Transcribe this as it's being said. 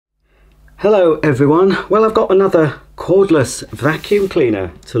Hello everyone. Well, I've got another cordless vacuum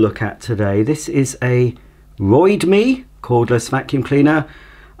cleaner to look at today. This is a Roidmi cordless vacuum cleaner.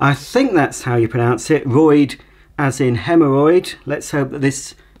 I think that's how you pronounce it. Roid as in hemorrhoid. Let's hope that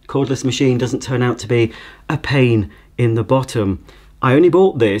this cordless machine doesn't turn out to be a pain in the bottom. I only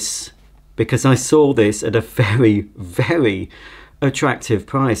bought this because I saw this at a very attractive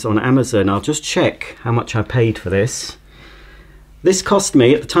price on Amazon. I'll just check how much I paid for this. This cost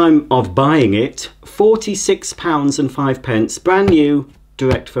me, at the time of buying it, £46.05, brand new,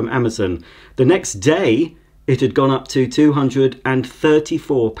 direct from Amazon. The next day, it had gone up to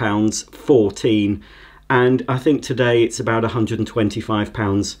 £234.14, and I think today it's about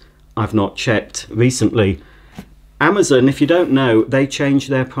 £125. I've not checked recently. Amazon, if you don't know, they change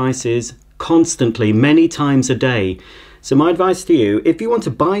their prices constantly, many times a day. So my advice to you, if you want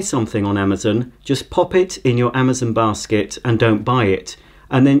to buy something on Amazon, just pop it in your Amazon basket and don't buy it.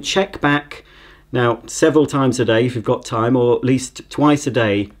 And then check back, now several times a day if you've got time, or at least twice a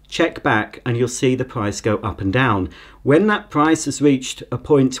day, check back and you'll see the price go up and down. When that price has reached a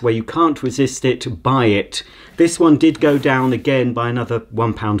point where you can't resist it, buy it. This one did go down again by another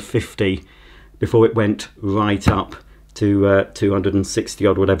 £1.50 before it went right up to 260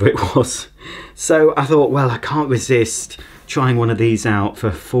 odd, whatever it was. So I thought, well, I can't resist trying one of these out for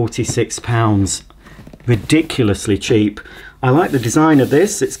 £46. Ridiculously cheap. I like the design of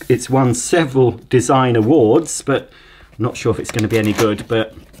this. It's won several design awards, but I'm not sure if it's going to be any good.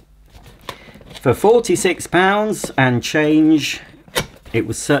 But for £46 and change, it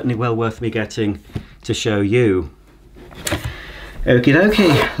was certainly well worth me getting to show you. Okie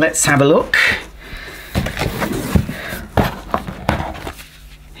dokie, let's have a look.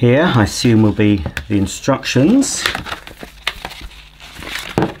 Here, I assume, will be the instructions.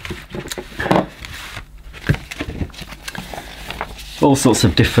 All sorts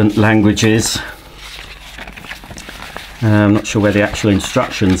of different languages. I'm not sure where the actual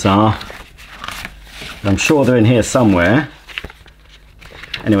instructions are. I'm sure they're in here somewhere.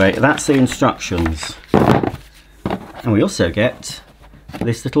 Anyway, that's the instructions. And we also get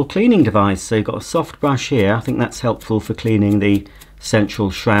this little cleaning device. So you've got a soft brush here. I think that's helpful for cleaning the central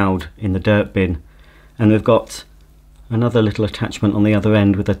shroud in the dirt bin, and we've got another little attachment on the other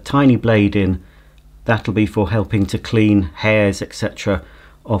end with a tiny blade in. That'll be for helping to clean hairs, etc.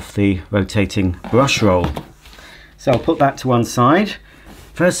 off the rotating brush roll. So I'll put that to one side.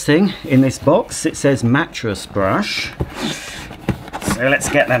 First thing in this box, it says mattress brush, so let's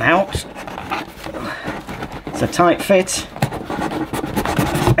get that out. It's a tight fit.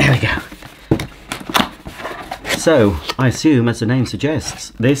 There we go. So, I assume, as the name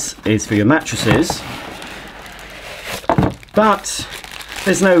suggests, this is for your mattresses, but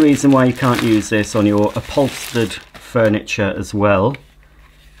there's no reason why you can't use this on your upholstered furniture as well.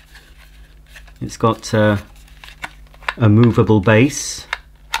 It's got a movable base,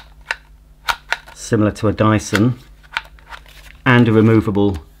 similar to a Dyson, and a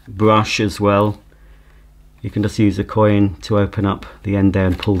removable brush as well. You can just use a coin to open up the end there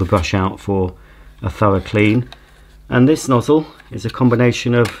and pull the brush out for a thorough clean. And this nozzle is a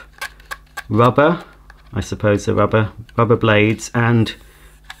combination of rubber, I suppose the rubber blades, and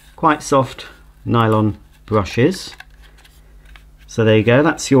quite soft nylon brushes. So there you go,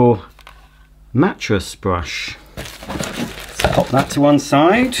 that's your mattress brush. Let's pop that to one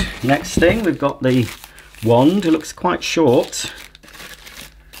side. Next thing, we've got the wand. It looks quite short.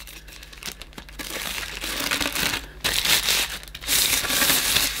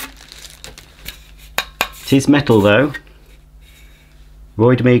 It is metal though.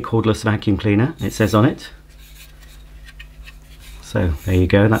 Roidmi cordless vacuum cleaner, it says on it. So there you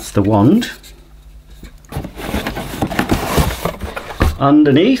go, that's the wand.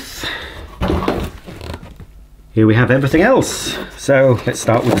 Underneath, here we have everything else. So let's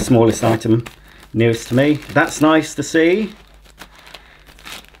start with the smallest item nearest to me. That's nice to see.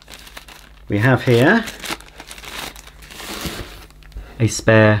 We have here a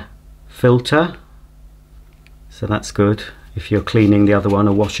spare filter. So that's good if you're cleaning the other one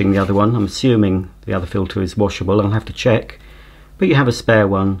or washing the other one. I'm assuming the other filter is washable. I'll have to check. But you have a spare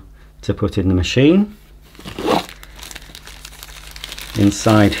one to put in the machine.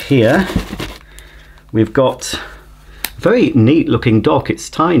 Inside here, we've got a very neat looking dock. It's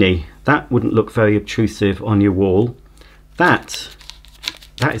tiny. That wouldn't look very obtrusive on your wall. That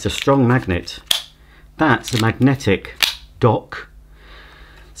is a strong magnet. That's a magnetic dock.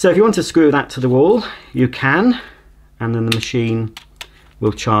 So if you want to screw that to the wall, you can, and then the machine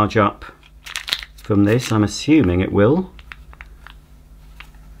will charge up from this. I'm assuming it will.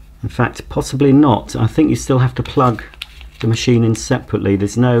 In fact, possibly not. I think you still have to plug the machine in separately.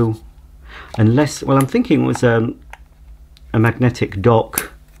 There's no Unless, well, I'm thinking it was a magnetic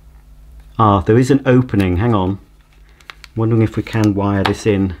dock. Ah, there is an opening, hang on. Wondering if we can wire this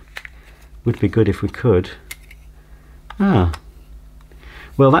in. Would be good if we could. Ah,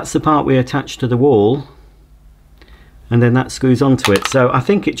 well, that's the part we attach to the wall, and then that screws onto it. So I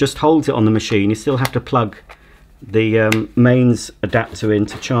think it just holds it on the machine. You still have to plug the mains adapter in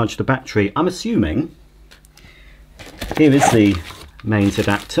to charge the battery. I'm assuming. Here is the mains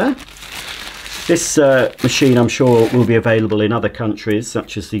adapter. This machine, I'm sure, will be available in other countries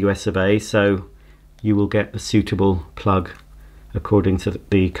such as the US of A, so you will get a suitable plug according to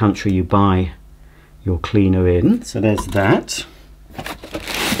the country you buy your cleaner in. So there's that.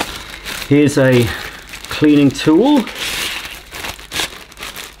 Here's a cleaning tool.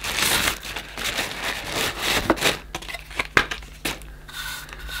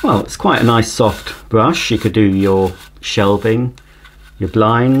 Well, it's quite a nice soft brush. You could do your shelving, your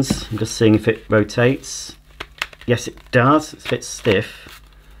blinds. I'm just seeing if it rotates. Yes, it does. It's a bit stiff.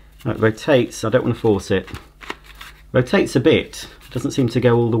 It rotates. I don't want to force it. Rotates a bit. Doesn't seem to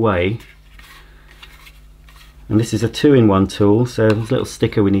go all the way. And this is a 2-in-1 tool, so there's a little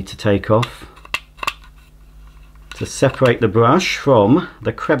sticker we need to take off to separate the brush from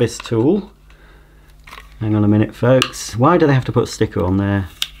the crevice tool. Hang on a minute, folks. Why do they have to put a sticker on there?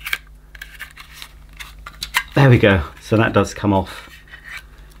 There we go. So that does come off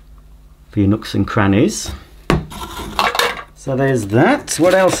for your nooks and crannies. So there's that.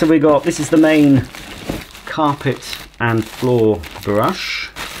 What else have we got? This is the main carpet and floor brush.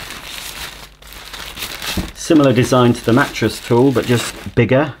 Similar design to the mattress tool, but just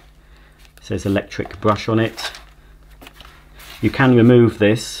bigger. It says electric brush on it. You can remove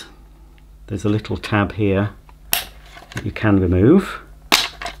this. There's a little tab here that you can remove.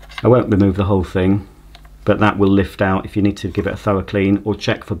 I won't remove the whole thing, but that will lift out if you need to give it a thorough clean or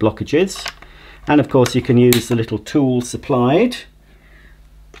check for blockages. And of course you can use the little tool supplied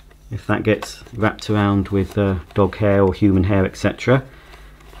if that gets wrapped around with dog hair or human hair, etc.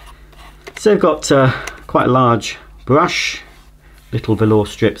 So we've got quite a large brush, little velour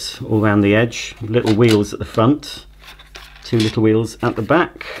strips all around the edge, little wheels at the front, 2 little wheels at the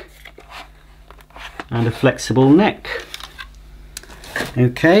back, and a flexible neck.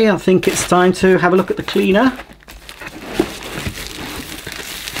 Okay, I think it's time to have a look at the cleaner.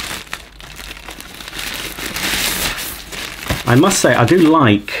 I must say I do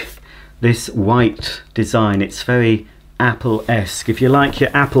like this white design. It's very Apple-esque. If you like your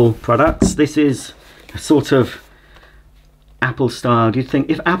Apple products, this is a sort of Apple style. You'd think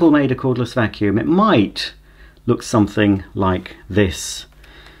if Apple made a cordless vacuum, it might look something like this.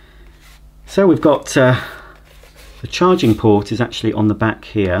 So we've got the charging port is actually on the back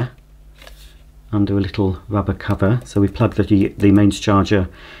here under a little rubber cover. So we plug the mains charger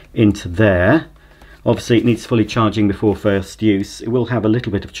into there. Obviously it needs fully charging before first use. It will have a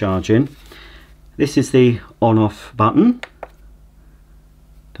little bit of charging. This is the on-off button.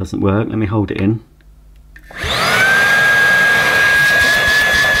 Doesn't work. Let me hold it in.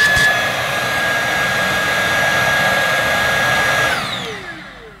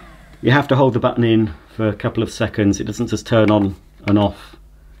 You have to hold the button in for a couple of seconds. It doesn't just turn on and off.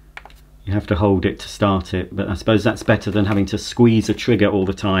 You have to hold it to start it, but I suppose that's better than having to squeeze a trigger all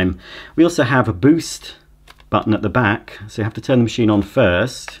the time. We also have a boost button at the back, so you have to turn the machine on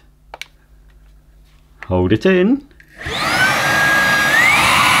first. Hold it in.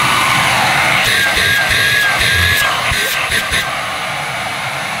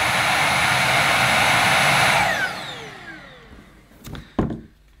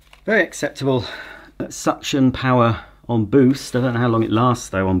 Very acceptable suction power on boost. I don't know how long it lasts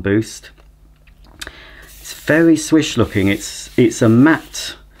though on boost. It's very swish looking. It's a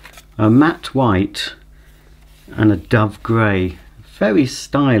matte white and a dove grey. Very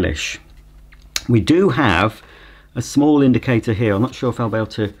stylish. We do have a small indicator here. I'm not sure if I'll be able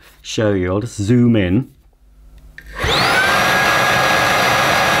to show you. I'll just zoom in.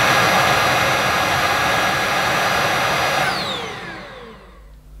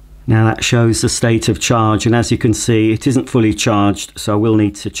 Now that shows the state of charge, and as you can see it isn't fully charged, so I will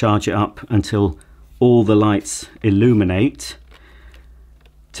need to charge it up until all the lights illuminate.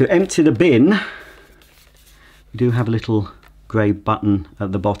 To empty the bin, we do have a little grey button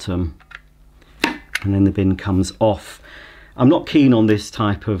at the bottom, and then the bin comes off. I'm not keen on this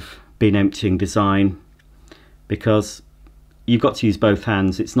type of bin emptying design because you've got to use both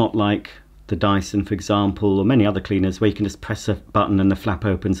hands. It's not like the Dyson, for example, or many other cleaners where you can just press a button and the flap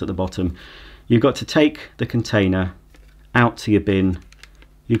opens at the bottom. You've got to take the container out to your bin.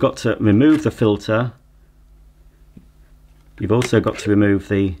 You've got to remove the filter. You've also got to remove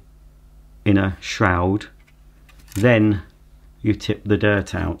the in a shroud, then you tip the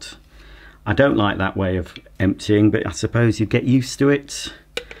dirt out. I don't like that way of emptying, but I suppose you get used to it.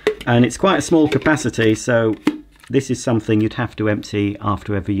 And it's quite a small capacity, so this is something you'd have to empty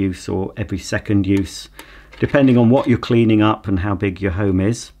after every use or every second use, depending on what you're cleaning up and how big your home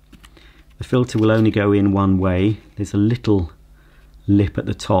is. The filter will only go in one way. There's a little lip at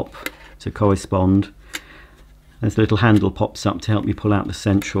the top to correspond. There's a little handle pops up to help you pull out the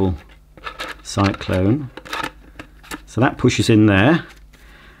central cyclone. So that pushes in there.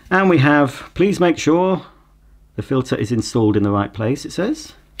 And we have, please make sure the filter is installed in the right place, it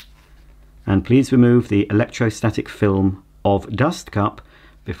says. And please remove the electrostatic film of dust cup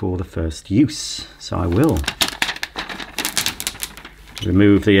before the first use. So I will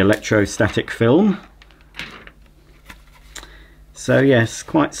remove the electrostatic film. So yes,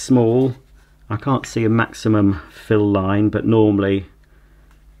 quite small. I can't see a maximum fill line, but normally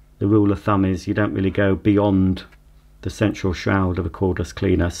the rule of thumb is you don't really go beyond the central shroud of a cordless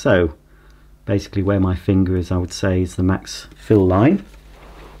cleaner. So basically where my finger is, I would say, is the max fill line.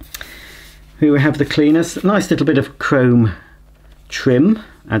 Here we have the cleaner. Nice little bit of chrome trim,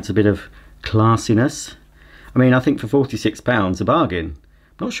 adds a bit of classiness. I mean, I think for £46 a bargain.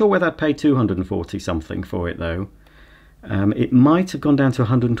 I'm not sure whether I'd pay 240 something for it though. It might have gone down to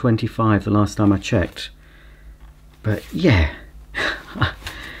 125 the last time I checked. But yeah,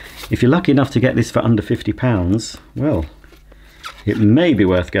 if you're lucky enough to get this for under £50, well, it may be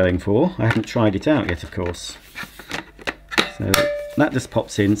worth going for. I haven't tried it out yet, of course. So that just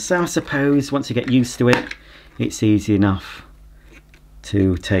pops in. So I suppose once you get used to it, it's easy enough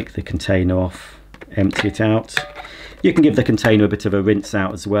to take the container off, empty it out. You can give the container a bit of a rinse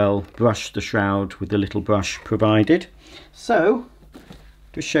out as well. Brush the shroud with the little brush provided. So,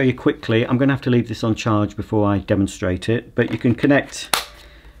 to show you quickly, I'm going to have to leave this on charge before I demonstrate it, but you can connect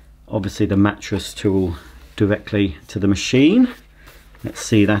obviously the mattress tool directly to the machine. Let's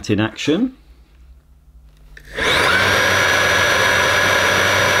see that in action.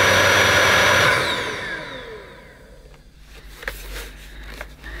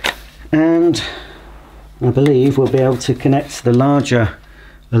 And I believe we'll be able to connect the larger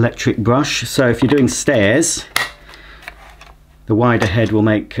electric brush. So if you're doing stairs, the wider head will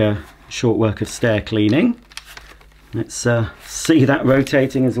make short work of stair cleaning. Let's see that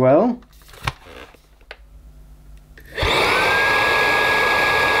rotating as well.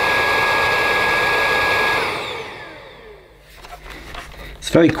 It's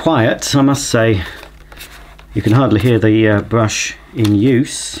very quiet, I must say. You can hardly hear the brush in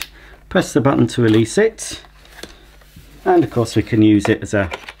use. Press the button to release it. And of course we can use it as a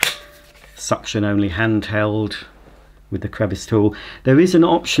suction only handheld with the crevice tool. There is an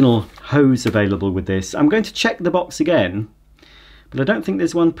optional hose available with this. I'm going to check the box again, but I don't think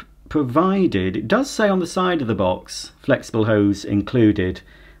there's one provided. It does say on the side of the box, flexible hose included,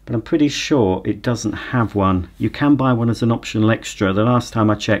 but I'm pretty sure it doesn't have one. You can buy one as an optional extra. The last time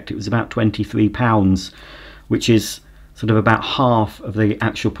I checked it was about £23, which is sort of about half of the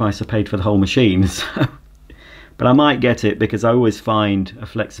actual price I paid for the whole machine. But I might get it because I always find a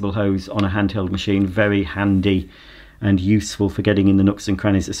flexible hose on a handheld machine very handy and useful for getting in the nooks and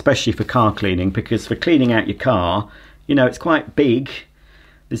crannies, especially for car cleaning, because for cleaning out your car, you know, it's quite big.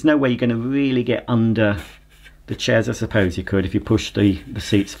 There's no way you're going to really get under the chairs. I suppose you could if you push the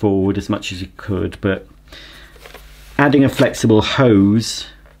seats forward as much as you could, but adding a flexible hose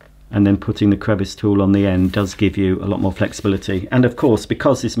and then putting the crevice tool on the end does give you a lot more flexibility. And of course,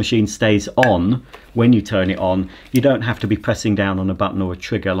 because this machine stays on when you turn it on, you don't have to be pressing down on a button or a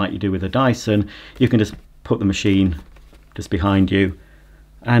trigger like you do with a Dyson. You can just put the machine just behind you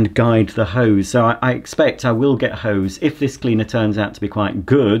and guide the hose. So I expect I will get a hose. If this cleaner turns out to be quite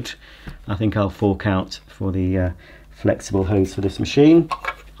good, I think I'll fork out for the flexible hose for this machine.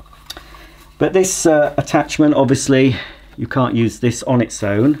 But this attachment, obviously you can't use this on its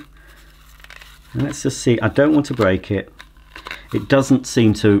own. And let's just see, I don't want to break it. It doesn't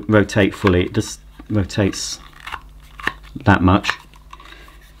seem to rotate fully, it just rotates that much.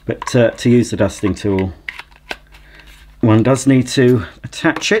 But to use the dusting tool, one does need to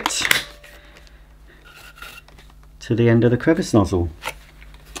attach it to the end of the crevice nozzle.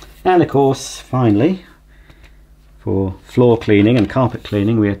 And of course, finally, for floor cleaning and carpet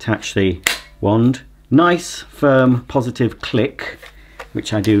cleaning, we attach the wand. Nice, firm, positive click,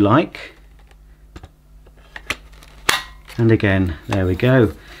 which I do like. And again, there we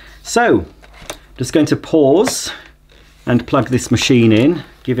go. So, just going to pause and plug this machine in,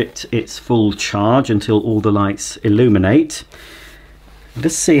 give it its full charge until all the lights illuminate.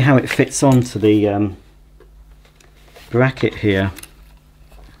 Just see how it fits onto the bracket here.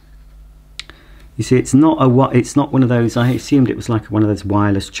 You see, it's not one of those, I assumed it was like one of those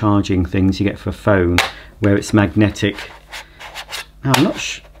wireless charging things you get for a phone where it's magnetic. Now, I'm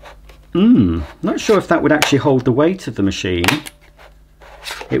not sure if that would actually hold the weight of the machine.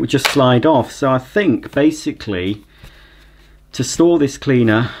 It would just slide off. So I think basically to store this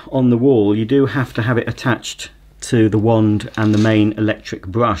cleaner on the wall, you do have to have it attached to the wand and the main electric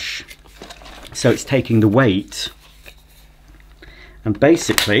brush. So it's taking the weight, and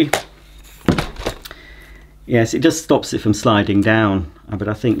basically, yes, it just stops it from sliding down, but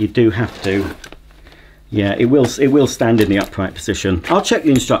I think you do have to, yeah, it will stand in the upright position. I'll check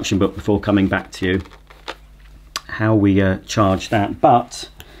the instruction book before coming back to you how we charge that, but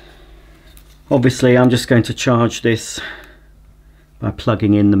obviously I'm just going to charge this by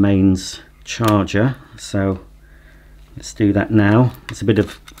plugging in the mains charger. So let's do that now. There's a bit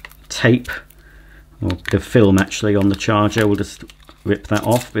of tape, or a bit of film actually, on the charger. We'll just rip that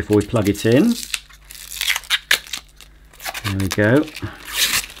off before we plug it in. There we go.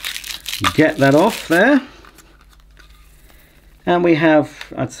 Get that off there. And we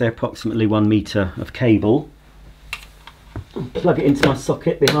have, I'd say, approximately 1 meter of cable. I'll plug it into my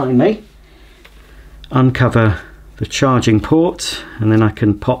socket behind me. Uncover the charging port, and then I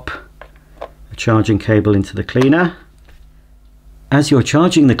can pop a charging cable into the cleaner. As you're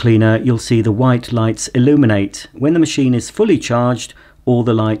charging the cleaner, you'll see the white lights illuminate. When the machine is fully charged, all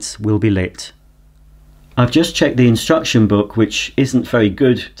the lights will be lit. I've just checked the instruction book, which isn't very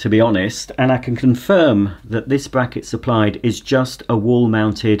good to be honest, and I can confirm that this bracket supplied is just a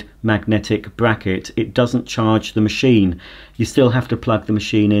wall-mounted magnetic bracket. It doesn't charge the machine. You still have to plug the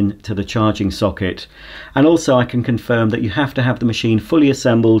machine in to the charging socket. And also I can confirm that you have to have the machine fully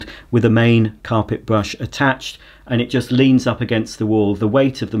assembled with a main carpet brush attached, and it just leans up against the wall. The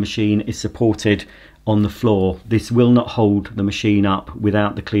weight of the machine is supported on the floor. This will not hold the machine up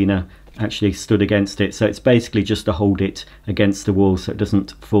without the cleaner actually stood against it, so it's basically just to hold it against the wall so it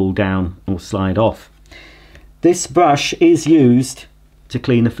doesn't fall down or slide off. This brush is used to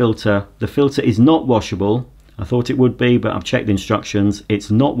clean the filter. The filter is not washable. I thought it would be, but I've checked the instructions. It's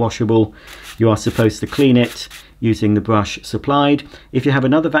not washable. You are supposed to clean it using the brush supplied. If you have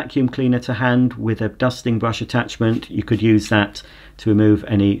another vacuum cleaner to hand with a dusting brush attachment, you could use that to remove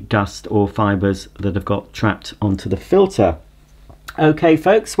any dust or fibres that have got trapped onto the filter. Okay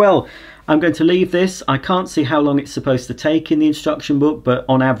folks, well, I'm going to leave this. I can't see how long it's supposed to take in the instruction book, but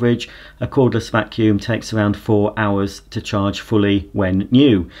on average a cordless vacuum takes around 4 hours to charge fully when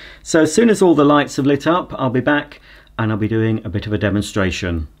new. So as soon as all the lights have lit up, I'll be back and I'll be doing a bit of a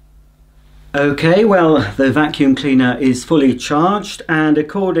demonstration. Okay, well, the vacuum cleaner is fully charged, and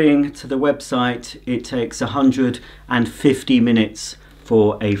according to the website it takes 150 minutes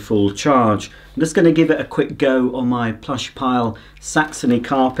for a full charge. I'm just going to give it a quick go on my plush pile Saxony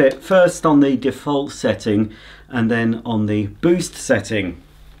carpet, first on the default setting and then on the boost setting.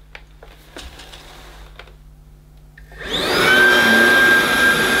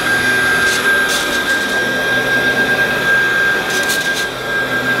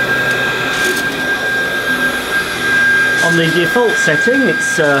 On the default setting,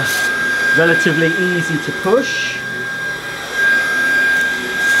 it's relatively easy to push.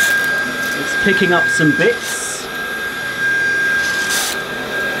 Picking up some bits.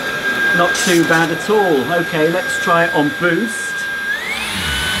 Not too bad at all. Okay, let's try it on boost.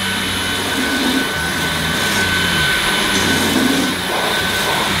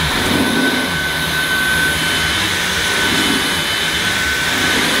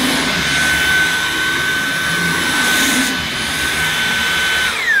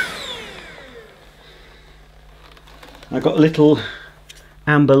 I got a little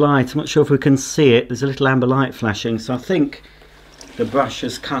amber light. I'm not sure if we can see it. There's a little amber light flashing, so I think the brush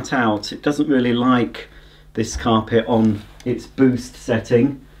has cut out. It doesn't really like this carpet on its boost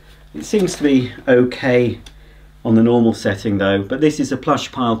setting. It seems to be okay on the normal setting though, but this is a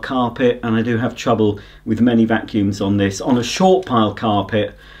plush pile carpet and I do have trouble with many vacuums on this. On a short pile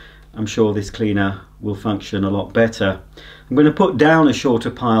carpet, I'm sure this cleaner will function a lot better. I'm going to put down a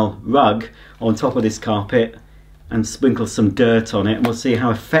shorter pile rug on top of this carpet and sprinkle some dirt on it, and we'll see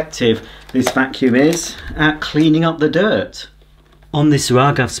how effective this vacuum is at cleaning up the dirt. On this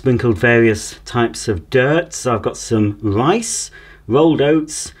rug I've sprinkled various types of dirt. So I've got some rice, rolled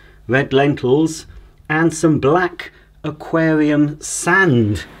oats, red lentils and some black aquarium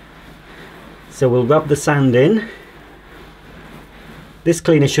sand. So we'll rub the sand in. This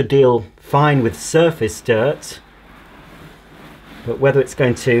cleaner should deal fine with surface dirt, but whether it's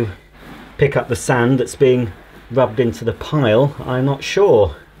going to pick up the sand that's being rubbed into the pile, I'm not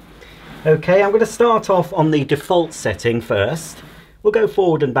sure. Okay, I'm going to start off on the default setting first. We'll go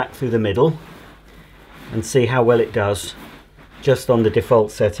forward and back through the middle. and see how well it does just on the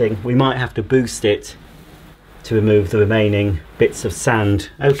default setting. We might have to boost it to remove the remaining bits of sand.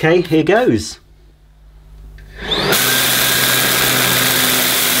 Okay, here goes.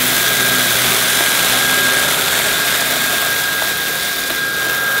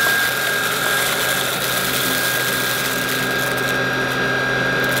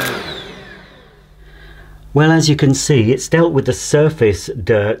 Well, as you can see, it's dealt with the surface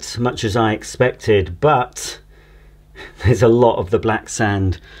dirt much as I expected, but there's a lot of the black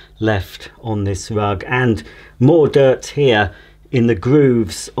sand left on this rug and more dirt here in the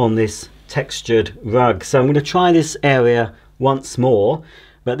grooves on this textured rug. So I'm going to try this area once more,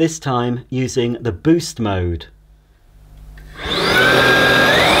 but this time using the boost mode.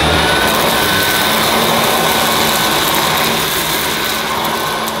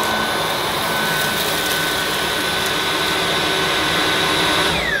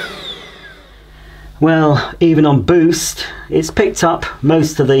 Well, even on boost, it's picked up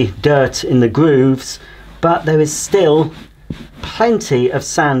most of the dirt in the grooves, but there is still plenty of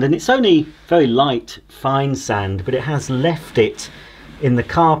sand, and it's only very light, fine sand, but it has left it in the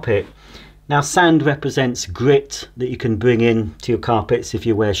carpet. Now, sand represents grit that you can bring in to your carpets if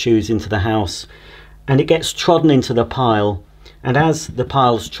you wear shoes into the house, and it gets trodden into the pile, and as the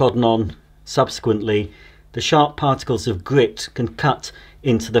pile's trodden on subsequently, the sharp particles of grit can cut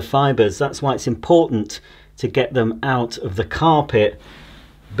into the fibres. That's why it's important to get them out of the carpet.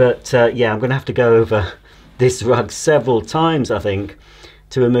 But yeah, I'm going to have to go over this rug several times, I think,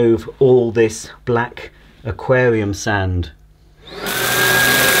 to remove all this black aquarium sand.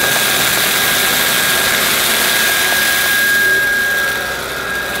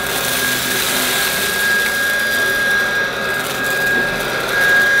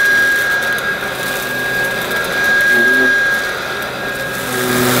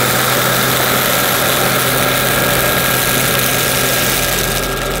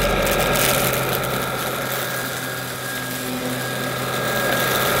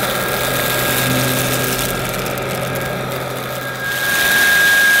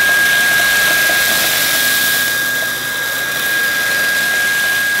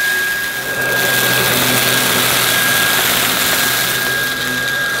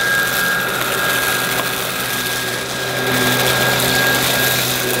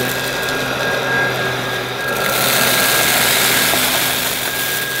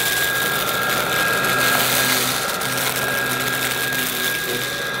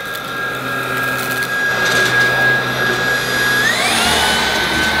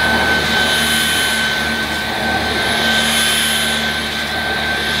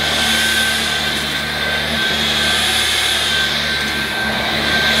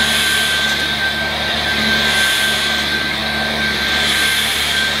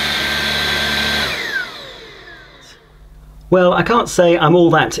 Well, I can't say I'm all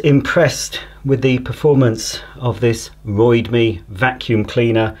that impressed with the performance of this Roidmi vacuum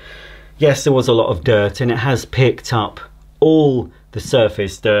cleaner. Yes, there was a lot of dirt and it has picked up all the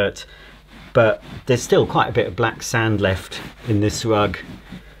surface dirt, but there's still quite a bit of black sand left in this rug.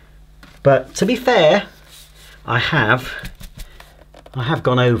 But to be fair, I have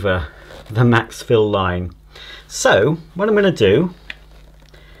gone over the max fill line. So what I'm going to do,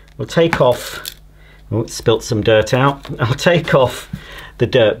 we'll take off. Oh, it's spilt some dirt out. I'll take off the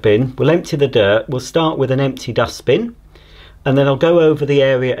dirt bin. We'll empty the dirt. We'll start with an empty dustbin, and then I'll go over the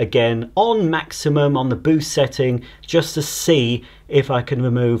area again on maximum on the boost setting just to see if I can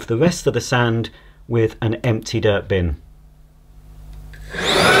remove the rest of the sand with an empty dirt bin.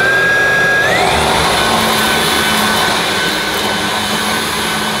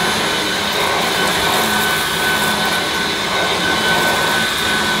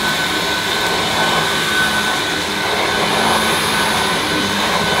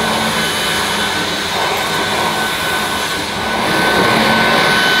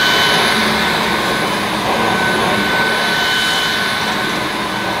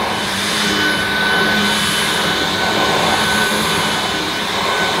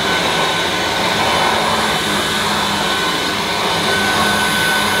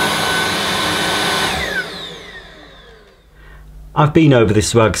 I've been over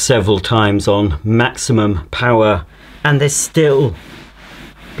this rug several times on maximum power and there's still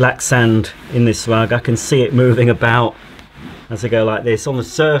black sand in this rug. I can see it moving about as I go like this. On the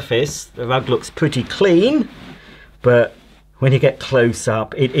surface the rug looks pretty clean, but when you get close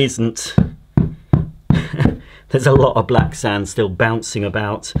up it isn't. There's a lot of black sand still bouncing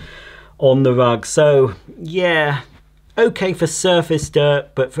about on the rug. So yeah, okay for surface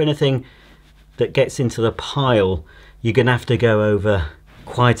dirt, but for anything that gets into the pile you're gonna have to go over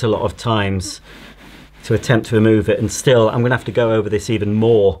quite a lot of times to attempt to remove it, and still I'm going to have to go over this even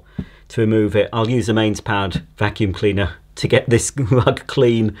more to remove it. I'll use a mains pad vacuum cleaner to get this rug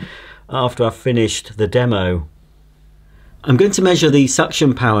clean after I've finished the demo. I'm going to measure the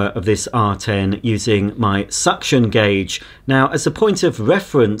suction power of this R10 using my suction gauge. Now, as a point of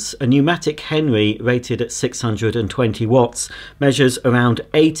reference, a pneumatic Henry rated at 620 watts measures around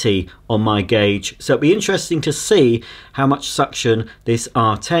 80 on my gauge. So it'll be interesting to see how much suction this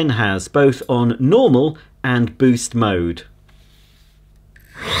R10 has, both on normal and boost mode.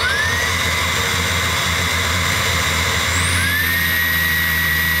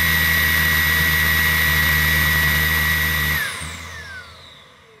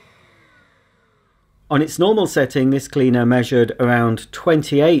 On its normal setting, this cleaner measured around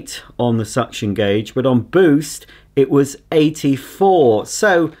 28 on the suction gauge, but on boost it was 84.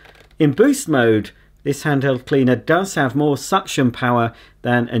 So in boost mode, this handheld cleaner does have more suction power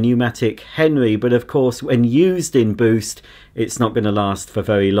than a pneumatic Henry, but of course when used in boost, it's not going to last for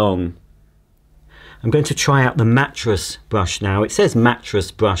very long. I'm going to try out the mattress brush now. It says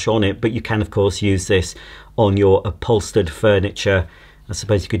mattress brush on it, but you can of course use this on your upholstered furniture. I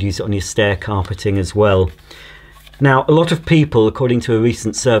suppose you could use it on your stair carpeting as well. Now, a lot of people, according to a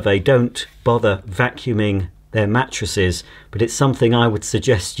recent survey, don't bother vacuuming their mattresses, but it's something I would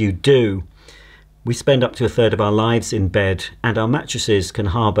suggest you do. We spend up to a third of our lives in bed, and our mattresses can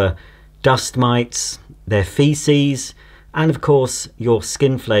harbour dust mites, their feces, and of course your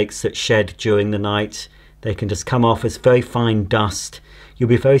skin flakes that shed during the night. They can just come off as very fine dust. You'll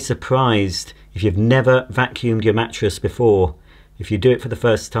be very surprised if you've never vacuumed your mattress before. If you do it for the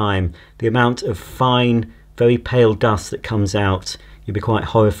first time, the amount of fine, very pale dust that comes out, you'll be quite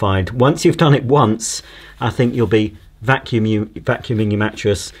horrified. Once you've done it once, I think you'll be vacuuming your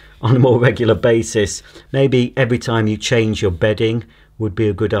mattress on a more regular basis. Maybe every time you change your bedding would be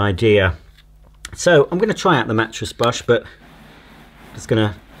a good idea. So I'm going to try out the mattress brush, but I'm just going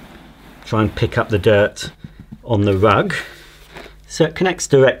to try and pick up the dirt on the rug. So it connects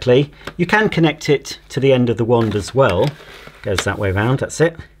directly. You can connect it to the end of the wand as well. Goes that way around, that's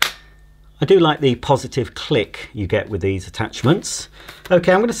it. I do like the positive click you get with these attachments.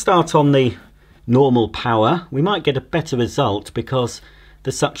 Okay, I'm going to start on the normal power. We might get a better result because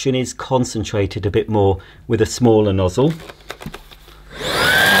the suction is concentrated a bit more with a smaller nozzle.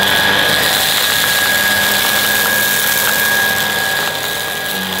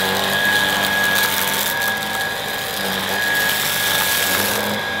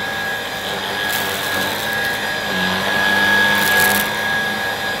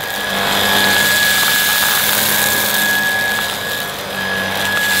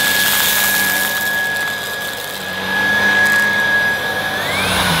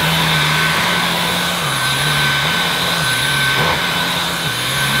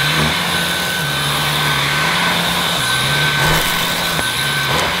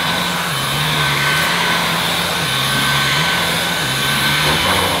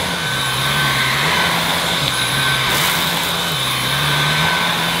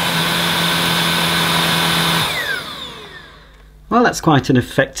 Well, that's quite an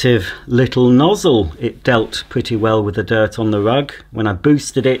effective little nozzle. It dealt pretty well with the dirt on the rug. When I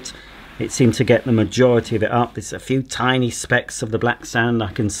boosted it, it seemed to get the majority of it up. There's a few tiny specks of the black sand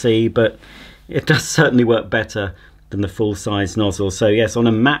I can see, but it does certainly work better than the full-size nozzle. So yes, on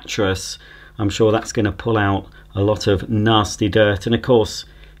a mattress, I'm sure that's going to pull out a lot of nasty dirt, and of course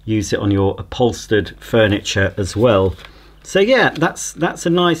use it on your upholstered furniture as well. So yeah, that's a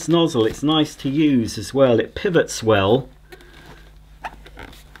nice nozzle. It's nice to use as well. It pivots well.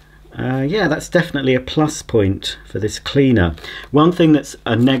 Yeah, that's definitely a plus point for this cleaner. One thing that's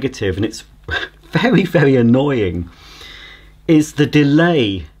a negative, and it's very, very annoying, is the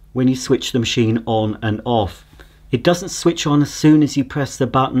delay when you switch the machine on and off. It doesn't switch on as soon as you press the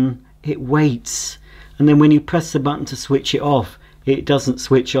button, it waits. And then when you press the button to switch it off, it doesn't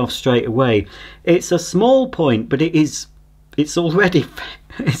switch off straight away. It's a small point, but it's already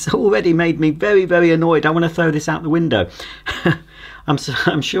made me very, very annoyed. I want to throw this out the window.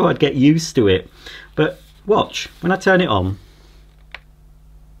 I'm sure I'd get used to it, but watch when I turn it on.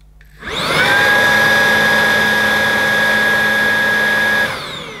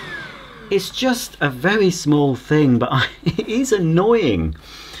 It's just a very small thing, but it is annoying.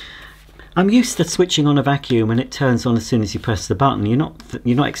 I'm used to switching on a vacuum and it turns on as soon as you press the button.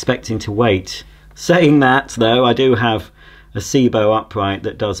 You're not expecting to wait. Saying that though, I do have a SIBO upright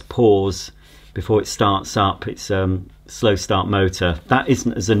that does pause before it starts up. It's slow start motor. That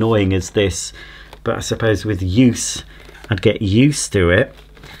isn't as annoying as this, but I suppose with use I'd get used to it.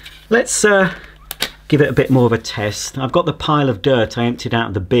 Let's give it a bit more of a test. I've got the pile of dirt I emptied out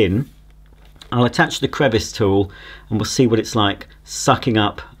of the bin, I'll attach the crevice tool and we'll see what it's like sucking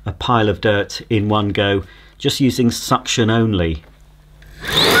up a pile of dirt in one go, just using suction only.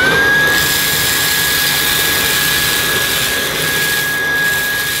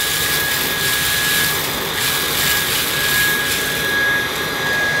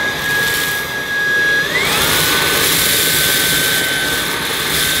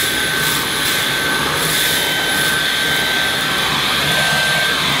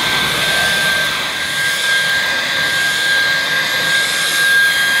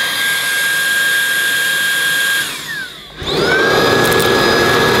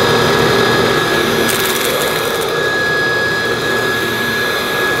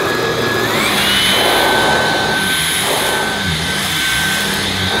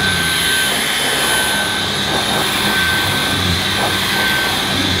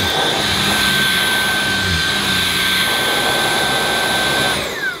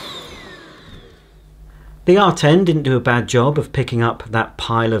 The R10 didn't do a bad job of picking up that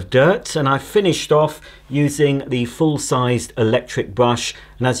pile of dirt, and I finished off using the full-sized electric brush,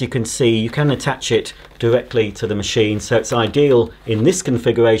 and as you can see you can attach it directly to the machine, so it's ideal in this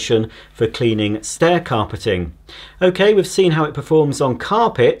configuration for cleaning stair carpeting. Okay, we've seen how it performs on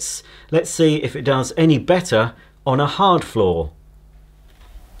carpets. Let's see if it does any better on a hard floor.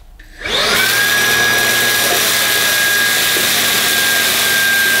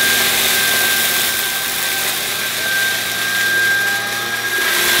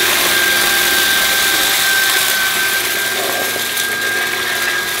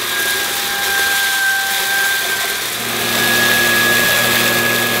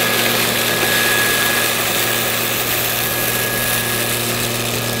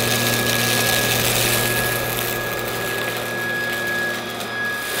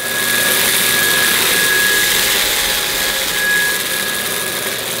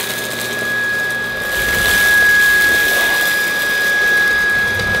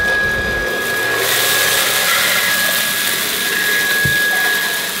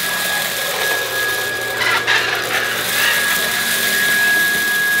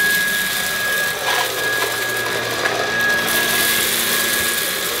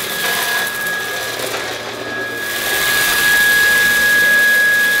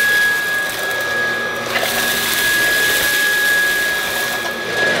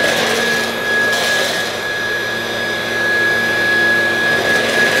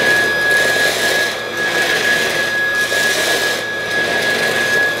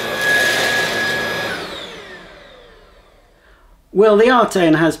 Well, the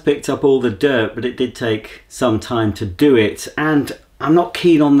R10 has picked up all the dirt, but it did take some time to do it, and I'm not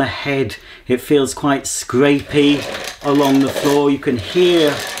keen on the head. It feels quite scrapey along the floor. You can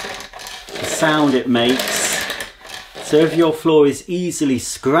hear the sound it makes. So if your floor is easily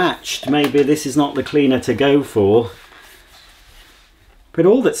scratched, maybe this is not the cleaner to go for. But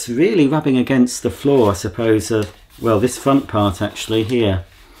all that's really rubbing against the floor, I suppose, well, this front part actually here.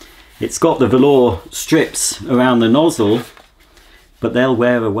 It's got the velour strips around the nozzle, but they'll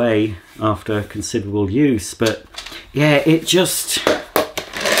wear away after considerable use. But yeah, it just,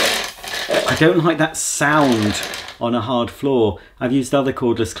 I don't like that sound on a hard floor. I've used other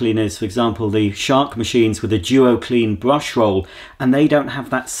cordless cleaners, for example the Shark machines with a Duo Clean brush roll, and they don't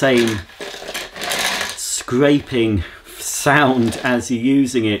have that same scraping sound as you're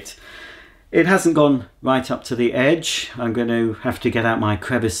using it. It hasn't gone right up to the edge. I'm going to have to get out my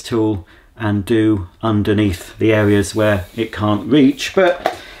crevice tool and do underneath the areas where it can't reach.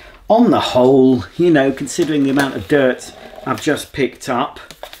 But on the whole, you know, considering the amount of dirt I've just picked up,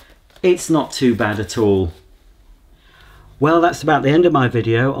 it's not too bad at all. Well, that's about the end of my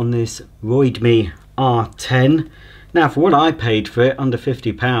video on this Roidmi R10. Now, for what I paid for it, under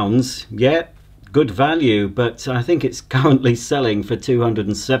 £50, yeah, good value, but I think it's currently selling for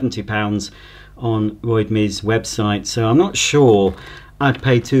 £270 on Roidmi's website, so I'm not sure I'd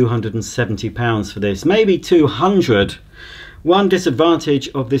pay £270 for this, maybe £200. One disadvantage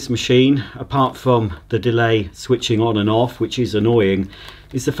of this machine, apart from the delay switching on and off, which is annoying,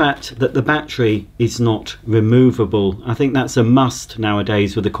 is the fact that the battery is not removable. I think that's a must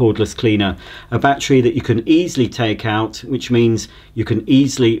nowadays with a cordless cleaner. A battery that you can easily take out, which means you can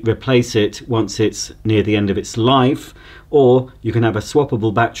easily replace it once it's near the end of its life, or you can have a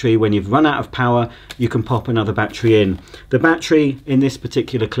swappable battery. When you've run out of power, you can pop another battery in. The battery in this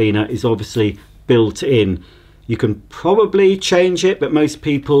particular cleaner is obviously built in. You can probably change it, but most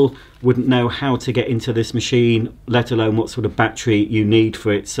people wouldn't know how to get into this machine, let alone what sort of battery you need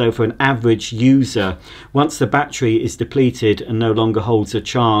for it. So for an average user, once the battery is depleted and no longer holds a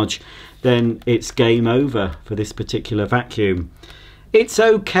charge, then it's game over for this particular vacuum. It's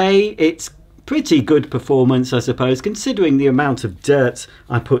okay, it's pretty good performance, I suppose, considering the amount of dirt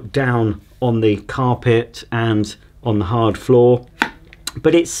I put down on the carpet and on the hard floor.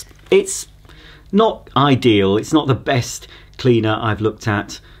 But it's not ideal. It's not the best cleaner I've looked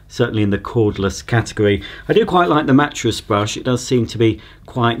at, certainly in the cordless category. I do quite like the mattress brush. It does seem to be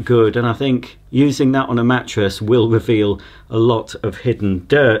quite good, and I think using that on a mattress will reveal a lot of hidden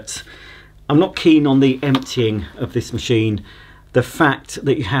dirt. I'm not keen on the emptying of this machine. The fact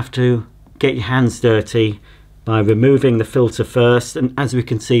that you have to get your hands dirty by removing the filter first, and as we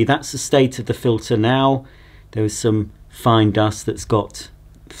can see, that's the state of the filter now. There is some fine dust that's got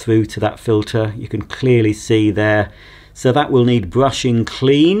through to that filter. You can clearly see there. So that will need brushing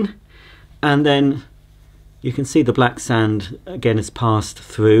clean, and then you can see the black sand again has passed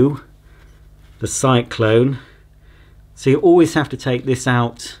through the cyclone. So you always have to take this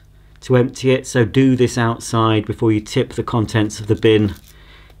out to empty it, so do this outside before you tip the contents of the bin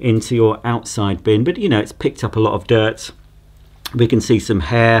into your outside bin. But you know, it's picked up a lot of dirt. We can see some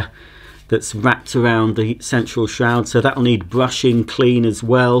hair that's wrapped around the central shroud, so that'll need brushing clean as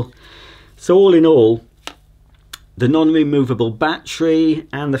well. So all in all, the non-removable battery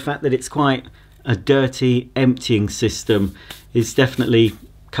and the fact that it's quite a dirty emptying system is definitely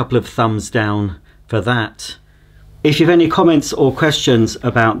a couple of thumbs down for that. If you have any comments or questions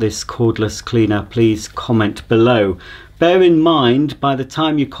about this cordless cleaner, please comment below. Bear in mind, by the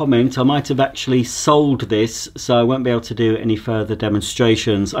time you comment, I might have actually sold this, so I won't be able to do any further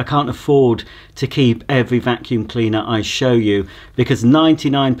demonstrations. I can't afford to keep every vacuum cleaner I show you, because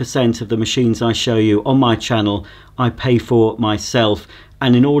 99% of the machines I show you on my channel I pay for myself,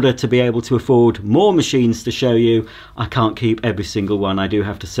 and in order to be able to afford more machines to show you, I can't keep every single one. I do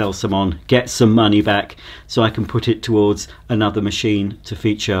have to sell some on, get some money back, so I can put it towards another machine to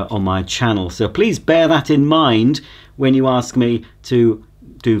feature on my channel. So please bear that in mind when you ask me to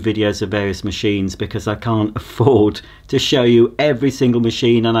do videos of various machines, because I can't afford to show you every single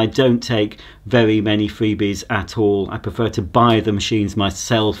machine, and I don't take very many freebies at all. I prefer to buy the machines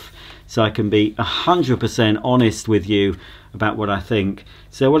myself, so I can be 100% honest with you about what I think.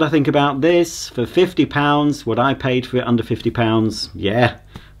 So what I think about this, for £50, what I paid for it under £50, yeah,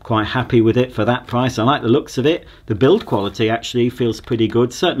 quite happy with it for that price. I like the looks of it. The build quality actually feels pretty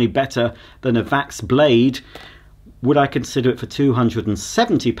good, certainly better than a Vax blade. Would I consider it for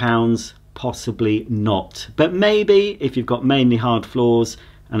 £270? Possibly not. But maybe if you've got mainly hard floors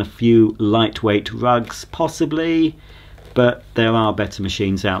and a few lightweight rugs, possibly. But there are better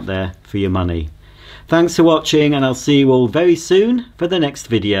machines out there for your money. Thanks for watching, and I'll see you all very soon for the next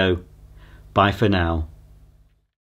video. Bye for now.